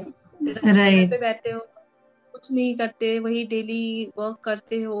 राइट, फिर आप घर राइट, पे बैठे हो, कुछ नहीं करते, वही डेली वर्क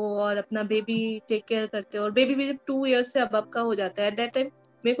करते हो और अपना बेबी टेक केयर करते हो। और बेबी भी जब 2 इयर्स से अब का हो जाता है, एट दैट टाइम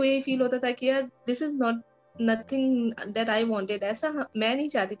मेरे को यही फील होता था कि यार this is not nothing that I wanted. ऐसा मैं नहीं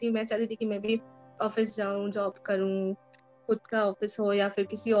चाहती थी। मैं चाहती थी कि मैं भी ऑफिस जाऊं, जॉब करूं, खुद का ऑफिस हो या फिर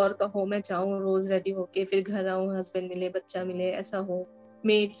किसी और का हो, मैं जाऊं रोज रेडी होके, फिर घर आऊं, हस्बैंड मिले, बच्चा मिले, ऐसा हो,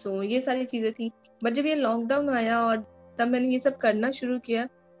 मेड्स हो, ये सारी चीजें थी। बट जब ये लॉकडाउन आया और तब मैंने ये सब करना शुरू किया,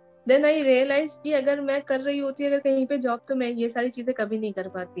 देन आई रियलाइज कि अगर मैं कर रही होती अगर कहीं पे जॉब, तो मैं ये सारी चीजें कभी नहीं कर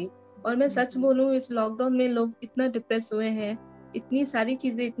पाती। और मैं सच बोलूं, इस लॉकडाउन में लोग इतना डिप्रेस हुए हैं, इतनी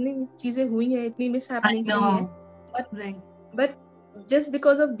चीजें हुई हैं, इतनी मिस आई हैपनिंग्स नो, हुई हैं। But right, but just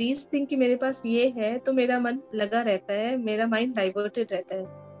because of these thing कि मेरे पास ये है, तो मेरा मन लगा रहता है, मेरा माइंड डाइवर्टेड रहता है।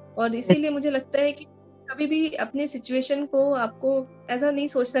 और इसीलिए मुझे लगता है कि कभी भी अपनी सिचुएशन को आपको ऐसा नहीं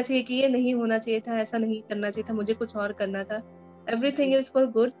सोचना चाहिए कि ये नहीं होना चाहिए था, ऐसा नहीं करना चाहिए था, मुझे कुछ और करना था। Everything is for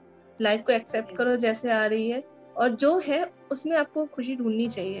good. Life को एक्सेप्ट करो जैसे आ रही है, और जो है उसमें आपको खुशी ढूंढनी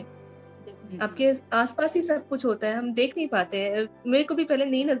चाहिए। आपके आसपास ही सब कुछ होता है, हम देख नहीं पाते हैं। मेरे को भी पहले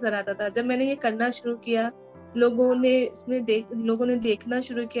नहीं नजर आता था। जब मैंने ये करना शुरू किया, लोगों ने देखना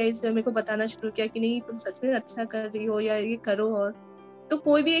शुरू किया, इसे मेरे को बताना शुरू किया कि नहीं तुम सच में अच्छा कर रही हो, या ये करो। और तो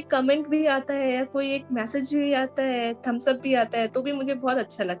कोई भी एक कमेंट भी आता है या कोई एक मैसेज भी आता है, थम्स अप भी आता है, तो भी मुझे बहुत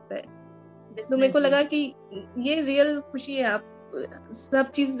अच्छा लगता है। तो मेरे को डेफिनेटली, लगा कि ये रियल खुशी है। आप सब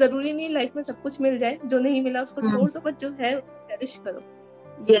चीज जरूरी नहीं लाइफ में सब कुछ मिल जाए, जो नहीं मिला उसको छोड़ दो, बट जो है उसको चेरिश करो।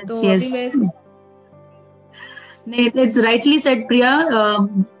 यस, तो अभी यस। मैं इसको नहीं, इट्स राइटली सेड प्रिया,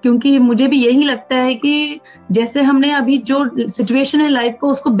 क्योंकि मुझे भी यही लगता है कि जैसे हमने अभी जो सिचुएशन है लाइफ को,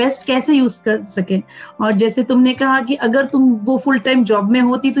 उसको बेस्ट कैसे यूज कर सके। और जैसे तुमने कहा कि अगर तुम वो फुल टाइम जॉब में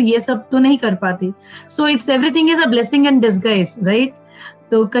होती तो ये सब तो नहीं कर पाती। So it's everything is a blessing in disguise, right.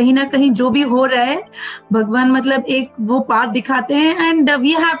 तो कहीं ना कहीं जो भी हो रहा है, भगवान मतलब एक वो पाथ दिखाते हैं, and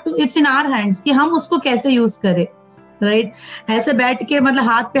we have to, it's in our hands कि हम उसको कैसे यूज करें, राइट। ऐसे बैठ के मतलब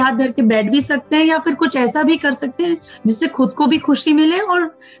हाथ पे हाथ धर के बैठ भी सकते हैं, या फिर कुछ ऐसा भी कर सकते हैं जिससे खुद को भी खुशी मिले और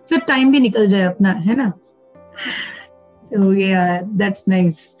फिर टाइम भी निकल जाए अपना, है ना। तो ये दैट्स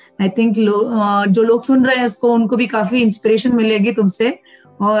नाइस। आई थिंक जो लोग सुन रहे हैं इसको, उनको भी काफी इंस्पिरेशन मिलेगी तुमसे।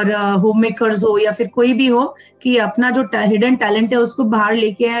 और होम मेकर्स हो या फिर कोई भी हो, कि अपना जो हिडन टैलेंट है उसको बाहर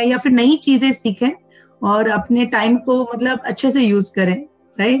लेके आए या फिर नई चीजें सीखें और अपने टाइम को मतलब अच्छे से यूज करें,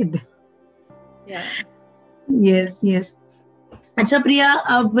 राइट। या यस, यस। अच्छा प्रिया,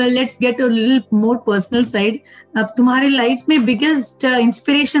 अब let's get a little more personal side. अब तुम्हारी लाइफ में बिगेस्ट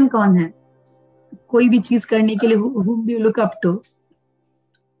इंस्पिरेशन कौन है, कोई भी चीज करने के लिए, whom do you look up to?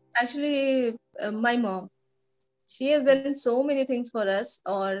 Actually my mom, she has done so many things for us.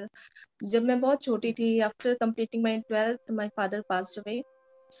 और जब मैं बहुत छोटी थी, after completing my 12th, my father passed away.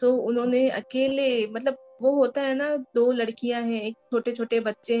 सो उन्होंने अकेले, मतलब वो होता है ना, दो लड़कियां हैं, एक छोटे छोटे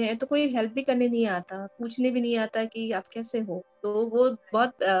बच्चे हैं, तो कोई हेल्प भी करने नहीं आता, पूछने भी नहीं आता कि आप कैसे हो। तो वो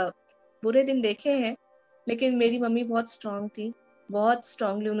बहुत बुरे दिन देखे हैं। लेकिन मेरी मम्मी बहुत स्ट्रांग थी। बहुत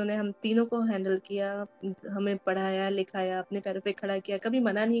स्ट्रांगली उन्होंने हम तीनों को हैंडल किया, हमें पढ़ाया लिखाया, अपने पैरों पे खड़ा किया, कभी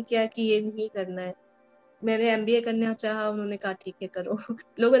मना नहीं किया कि ये नहीं करना है। मैंने एमबीए करना चाहा, उन्होंने कहा ठीक है करो।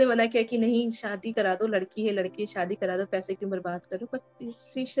 लोगों ने मना किया कि नहीं शादी करा दो, लड़की है लड़की है, शादी करा दो, पैसे क्यों बर्बाद करो, बट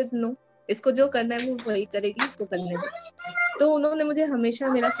शी सेड नो, इसको जो करना है वो वही करेगी, इसको करने दो। तो उन्होंने मुझे हमेशा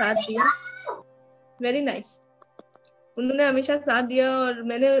मेरा साथ दिया। Very nice. उन्होंने हमेशा साथ दिया। और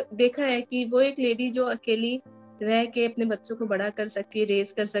मैंने देखा है कि वो एक लेडी जो अकेली रह के अपने बच्चों को बड़ा कर सकती है,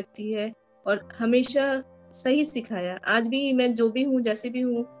 रेस कर सकती है, और हमेशा सही सिखाया। आज भी मैं जो भी हूँ, जैसे भी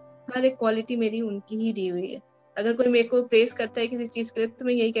हूँ, हर एक क्वालिटी मेरी उनकी ही दी हुई है। अगर कोई मेरे को प्रेस करता है किसी चीज के लिए, तो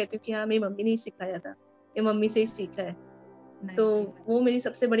मैं यही कहती हूँ कि हाँ, मेरी मम्मी ने ही सिखाया था, ये मम्मी से ही सीखा है। तो वो मेरी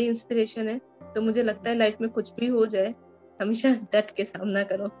सबसे बड़ी इंस्पिरेशन है। तो मुझे लगता है लाइफ में कुछ भी हो जाए, हमेशा डट के सामना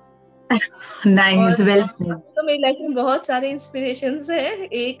करो। और नाइस, वेल सेड। अभी तो मेरी लाइफ में बहुत सारे इंस्पिरेशंस हैं,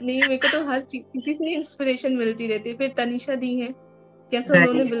 एक नहीं, मेरे को तो हर चीज किसी से इंस्पिरेशन मिलती रहती है। फिर तनीषा दी है, कैसे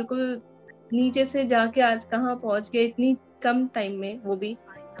उन्होंने राइट, बिल्कुल नीचे से जाके आज कहाँ पहुंच गए इतनी कम टाइम में, वो भी।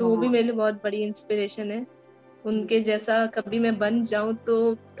 तो वो भी मेरे लिए बहुत बड़ी इंस्पिरेशन है। उनके जैसा कभी मैं बन जाऊं,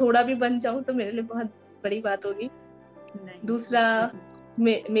 तो थोड़ा भी बन जाऊं तो मेरे लिए बहुत बड़ी बात होगी। दूसरा,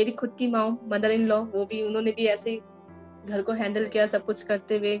 मेरी खुद की माँ, मदर इन लॉ, वो भी, उन्होंने भी ऐसे घर को हैंडल किया सब कुछ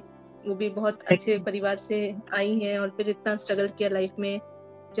करते हुए। वो भी बहुत अच्छे परिवार से आई हैं और फिर इतना स्ट्रगल किया लाइफ में।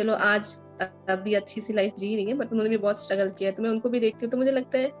 चलो आज अभी अच्छी सी लाइफ जी रही है, बट उन्होंने भी बहुत स्ट्रगल किया। तो मैं उनको भी देखती हूँ, तो मुझे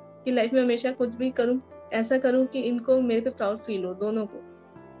लगता है कि लाइफ में हमेशा कुछ भी करूँ, ऐसा करूँ कि इनको मेरे पे प्राउड फील हो, दोनों को।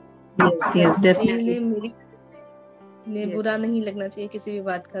 इन्हें बुरा नहीं लगना चाहिए किसी भी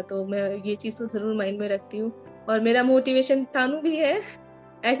बात का। तो मैं ये चीज तो जरूर माइंड में रखती हूँ। और मेरा मोटिवेशन तानू भी है।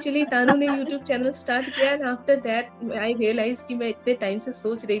 एक्चुअली तानू ने यूट्यूब चैनल स्टार्ट किया and after that I realise कि मैं इतने टाइम से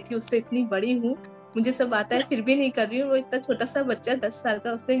सोच रही थी, उससे इतनी बड़ी हूँ, मुझे सब आता है फिर भी नहीं कर रही हूँ। वो इतना छोटा सा बच्चा 10 साल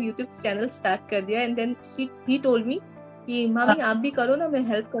का, उसने यूट्यूब चैनल स्टार्ट कर दिया। And then he told me कि मामी आप भी करो ना, मैं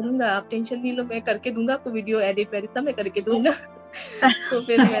हेल्प करूंगा, आप टेंशन नहीं लो, मैं करके दूंगा आपको, वीडियो एडिट वेडिट सब मैं करके दूंगा। तो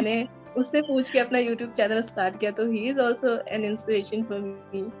फिर मैंने उससे पूछ के अपना यूट्यूब चैनल स्टार्ट किया। तो he is also an inspiration for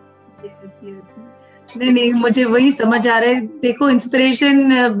me. नहीं नहीं, मुझे वही समझ आ रहा है। देखो,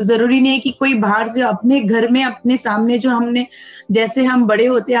 इंस्पिरेशन जरूरी नहीं है कि कोई बाहर से, अपने घर में अपने सामने जो हमने, जैसे हम बड़े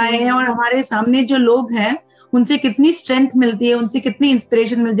होते आए हैं और हमारे सामने जो लोग हैं उनसे कितनी स्ट्रेंथ मिलती है, उनसे कितनी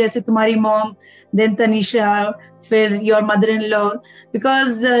इंस्पिरेशन मिलती है। जैसे तुम्हारी मॉम, देन तनिषा, फिर your mother in law.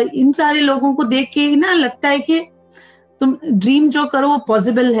 Because in सारे लोगों को देख के ही ना लगता है कि तुम ड्रीम जो करो वो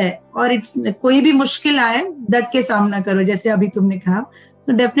पॉसिबल है, और इट्स कोई भी मुश्किल आए डट के सामना करो, जैसे अभी तुमने कहा।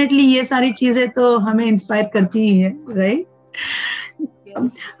 तो डेफिनेटली ये सारी चीजें तो हमें इंस्पायर करती ही है, राइट?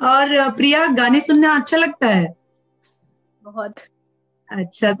 और प्रिया, गाने सुनना अच्छा लगता है? बहुत।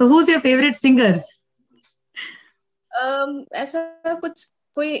 अच्छा, तो who is your favourite singer? ऐसा कुछ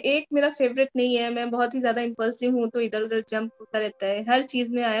कोई एक मेरा फेवरेट नहीं है। मैं बहुत ही ज्यादा इम्पल्सिव हूँ, तो इधर उधर जंप होता रहता है हर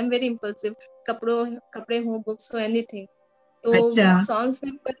चीज में। I am very impulsive. कपड़े हो, बुक्स हो, एनीथिंग। तो अच्छा। सॉन्ग्स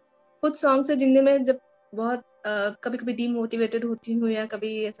में कुछ सॉन्ग्स है जिनमें मैं जब बहुत कभी कभी डीमोटिवेटेड होती हूँ या कभी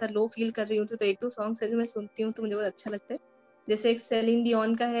ऐसा लो फील कर रही हूँ, तो एक दो सॉन्ग्स है जो मैं सुनती हूँ तो मुझे बहुत अच्छा लगता है। जैसे एक सेलिन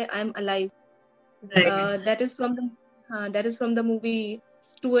डियोन का है, I am alive. Right. That is from the हाँ, that is from the movie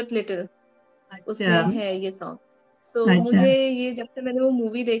Stuart little. अच्छा। उसमें है ये सॉन्ग। तो अच्छा। मुझे ये, जब से मैंने वो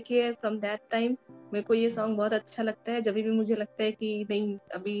मूवी देखी है, फ्रॉम दैट टाइम मेरे को ये सॉन्ग बहुत अच्छा लगता है। जब भी मुझे लगता है कि नहीं,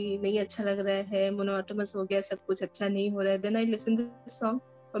 अभी नहीं अच्छा लग रहा है, मोनोटोनस हो गया, सब कुछ अच्छा नहीं हो रहा है, then I listen this song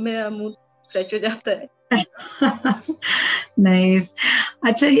और मेरा मूड फ्रेश हो जाता है। नाइस।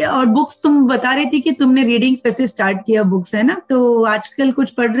 अच्छा, ये और बुक्स, तुम बता रही थी कि तुमने रीडिंग कैसे स्टार्ट किया बुक्स, है ना? तो आजकल कुछ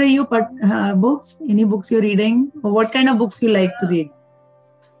पढ़ रही हो? Books, any books you reading? What kind of books you like to read?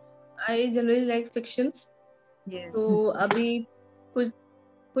 I generally like fictions. Yes. तो अभी कुछ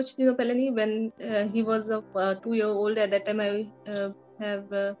कुछ दिनों पहले, नहीं, when he was 2 year old, at that time I have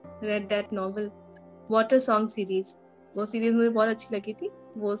read that novel, water song series. वो series मुझे बहुत अच्छी लगी थी,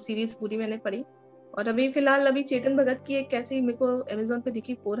 वो सीरीज पूरी मैंने पढ़ी। और अभी फिलहाल अभी चेतन भगत की एक कैसे मेरे को अमेजोन पे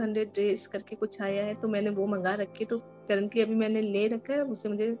दिखी, 400 डेज करके कुछ आया है, तो मैंने वो मंगा रखी। तो करंटली अभी मैंने ले रखा है, उसे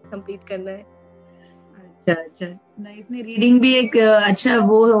मुझे कंप्लीट करना है। अच्छा अच्छा। नाइस। नहीं, रीडिंग भी एक अच्छा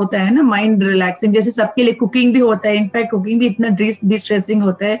वो होता है ना, माइंड रिलैक्सिंग। जैसे सबके लिए कुकिंग भी होता है, इनफैक्ट कुकिंग भी इतना डिस्ट्रेसिंग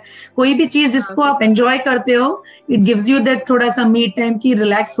होता है। कोई भी चीज हाँ जिसको आप एंजॉय करते हो, इट गिव्स यू दैट थोड़ा सा मी टाइम की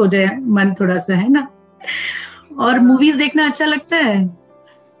रिलैक्स हो जाए मन थोड़ा सा, है ना? और हाँ। मूवीज देखना अच्छा लगता है?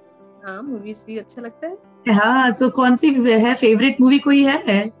 हाँ, मूवीज भी अच्छा लगता है। हाँ, तो कौन सी है फेवरेट मूवी, कोई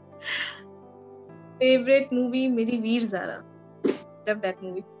है? फेवरेट मूवी मेरी Veer Zaara, love that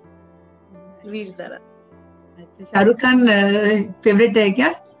movie, Veer Zaara. अच्छा, शाहरुख खान फेवरेट है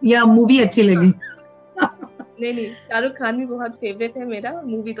क्या, या मूवी अच्छी हाँ, लगी? नहीं नहीं, शाहरुख खान भी बहुत फेवरेट है मेरा,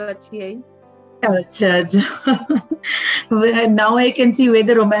 मूवी तो अच्छी है ही। अच्छा अच्छा। Now I can see where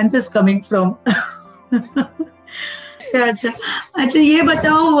the romance is coming from. अच्छा। अच्छा, ये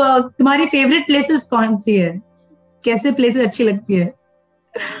बताओ, तुम्हारी फेवरेट प्लेसेस कौन सी है? कैसे प्लेसेस अच्छी लगती है?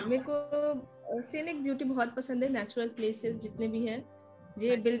 मेरे को सीनिक ब्यूटी बहुत पसंद है, नेचुरल प्लेसेस जितने भी हैं।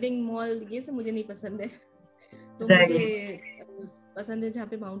 ये बिल्डिंग मॉल ये सब मुझे नहीं पसंद है। तो मुझे राइट। अ, पसंद है जहाँ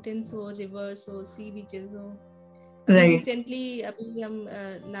पे माउंटेन्स हो, रिवर्स हो, सी बीचेस हो। अभी राइट। रिसेंटली अभी हम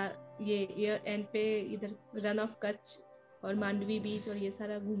ये ईयर एंड पे इधर रन ऑफ कच्छ और मांडवी बीच और ये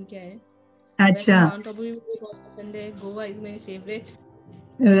सारा घूम के आए। वैसे अच्छा। माउंट आबू भी मुझे बहुत पसंद है, Goa is my favourite.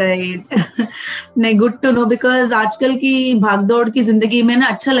 Right. नहीं, गुड टू नो, बिकॉज आजकल की भागदौड़ की जिंदगी में ना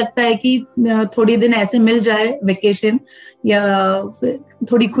अच्छा लगता है कि थोड़ी दिन ऐसे मिल जाए वेकेशन, या फिर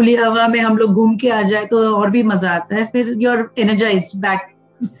थोड़ी खुली हवा में हम लोग घूम के आ जाए तो और भी मजा आता है। फिर you are energised back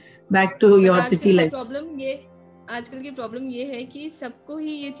back to but your city life. आजकल की प्रॉब्लम ये है कि सबको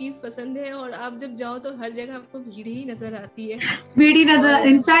ही ये चीज पसंद है, और आप जब जाओ तो हर जगह आपको भीड़ ही नजर आती है। बीड़ी नजर, और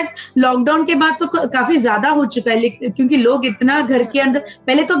इनफैक्ट लॉकडाउन के बाद तो काफी ज्यादा हो चुका है, क्योंकि लोग इतना काफी घर के ज्यादा। अंदर,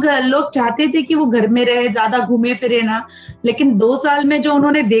 पहले तो लोग चाहते थे कि वो घर में रहे, ज्यादा घूमे फिरे ना, लेकिन 2 साल में जो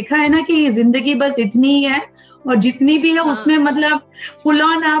उन्होंने देखा है ना कि जिंदगी बस इतनी ही है, और जितनी भी है हाँ उसमें मतलब फुल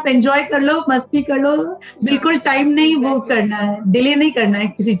ऑन आप एंजॉय कर लो, मस्ती कर लो, हाँ, बिल्कुल टाइम नहीं वो एग्जैक्टली। करना है, डिले नहीं करना है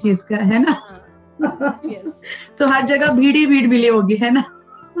किसी चीज का, है ना। हाँ, यस यस। तो हर जगह भीड़ ही भीड़ मिली होगी, है ना।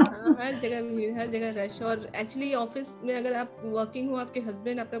 हाँ, हर जगह भीड़, हर जगह रश। और एक्चुअली ऑफिस में अगर आप वर्किंग हो, आपके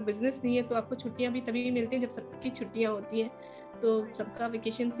हस्बैंड, आपका बिजनेस नहीं है, तो आपको छुट्टियां भी तभी मिलती हैं जब सबकी छुट्टियां होती हैं। तो सबका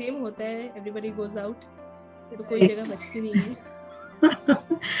वेकेशन सेम होता है, एवरीबडी गोज आउट, तो कोई जगह बचती नहीं है।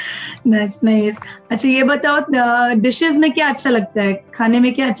 Nice nice. अच्छा ये बताओ, डिशेस में क्या अच्छा लगता है, खाने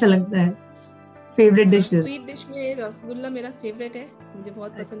में क्या अच्छा लगता है, फेवरेट डिशेस। स्वीट डिश में रसगुल्ला मेरा फेवरेट है, मुझे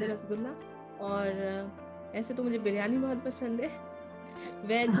बहुत पसंद है अच्छा रसगुल्ला। और ऐसे तो मुझे बिरयानी बहुत पसंद है,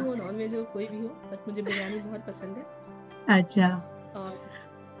 वेज हो नॉन वेज हो कोई भी हो, बट मुझे बिरयानी बहुत पसंद है। अच्छा। और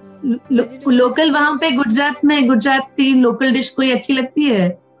वेजिटेबल्स लोकल में, वहां पे गुजरात में, गुजरात की लोकल डिश कोई अच्छी लगती है।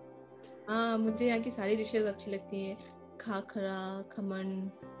 हाँ, मुझे यहाँ की सारी डिशेस अच्छी लगती हैं। खाखरा, खमन,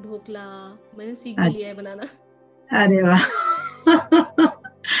 ढोकला, मैंने सीख भी लिया है अच्छा, बनाना। अरे वाह।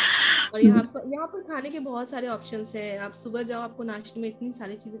 और यहाँ पर खाने के बहुत सारे ऑप्शंस हैं। आप सुबह जाओ, आपको नाश्ते में इतनी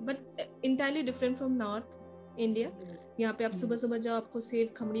सारी चीजें, but entirely different from north India. यहाँ पे आप सुबह सुबह जाओ, आपको सेव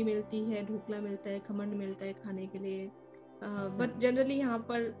खमड़ी मिलती है, ढोकला मिलता है, खमन मिलता है खाने के लिए। बट जनरली यहाँ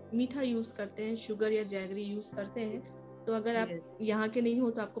पर मीठा यूज करते हैं, शुगर या जैगरी यूज करते हैं। तो अगर आप यहाँ के नहीं हो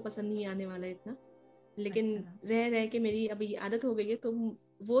तो आपको पसंद नहीं आने वाला है इतना। लेकिन रह रह के मेरी अभी आदत हो गई है, तो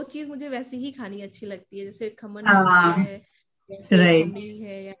वो चीज मुझे वैसे ही खानी अच्छी लगती है, जैसे खमन है, ढोकला हाँ, है, या सेव राइट। खमणी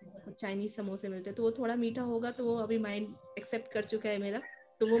है, या चाइनीज समोसे मिलते हैं, तो वो थोड़ा मीठा होगा, तो वो अभी माइंड एक्सेप्ट कर चुका है मेरा।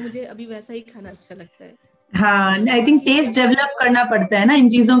 तो वो मुझे अभी वैसा ही खाना अच्छा लगता है। हाँ, और आई थिंक बाकी टेस्ट वेजिटेबल डेवलप करना पड़ता है ना, इन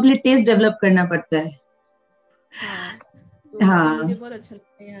चीजों के लिए टेस्ट डेवलप करना पड़ता है। हाँ, तो अभी मुझे हाँ। बहुत अच्छा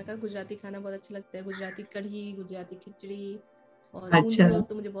लगता है यहाँ का गुजराती खाना, बहुत अच्छा लगता है, गुजराती कढ़ी, गुजराती खिचड़ी। और अच्छा ऊंधियो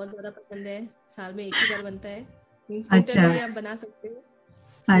तो मुझे बहुत ज़्यादा पसंद है, साल में एक ही बार बनता है, मीन्स विंटर अच्छा में ही आप बना सकते हो।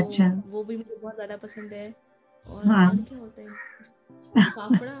 तो अच्छा। वो भी मुझे बहुत ज़्यादा पसंद है। और हाँ। क्या होता है,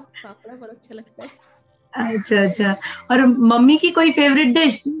 फाफड़ा, फाफड़ा बहुत अच्छा लगता है। अच्छा अच्छा। और मम्मी की कोई फेवरेट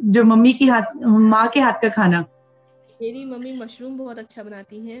डिश, जो मम्मी की हाथ, माँ के हाथ का खाना। मेरी मम्मी मशरूम बहुत अच्छा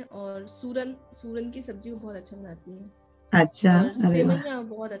बनाती हैं, और सूरन, सूरन की सब्जी वो बहुत अच्छा बनाती हैं। अच्छा, और अरे वाह। सेवइयाँ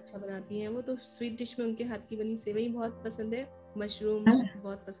बहुत अच्छा बनाती हैं वो, तो स्वीट डिश में उनके हाथ की बनी सेवई बहुत पसंद है। मशरूम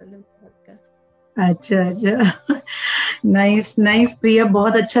बहुत पसंद है उनके हाथ का। अच्छा अच्छा। नाइस नाइस प्रिया,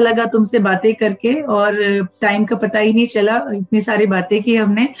 बहुत अच्छा लगा तुमसे बातें करके, और टाइम का पता ही नहीं चला, इतनी सारी बातें की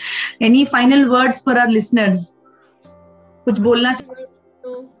हमने। Any final words for our listeners, कुछ बोलना फाइनल वर्ड्स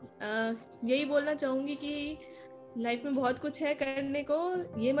तो यही बोलना चाहूंगी कि लाइफ में बहुत कुछ है करने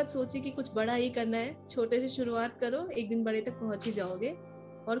को। ये मत सोचिए कि कुछ बड़ा ही करना है, छोटे से शुरुआत करो, एक दिन बड़े तक पहुंच ही जाओगे।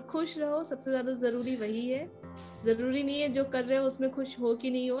 और खुश रहो, सबसे ज्यादा जरूरी वही है। जरूरी नहीं है जो कर रहे हो उसमें खुश हो कि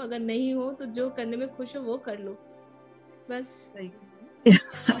नहीं हो, अगर नहीं हो तो जो करने में खुश हो वो कर लो, बस। चाहिए।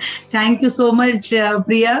 Thank you so much Priya,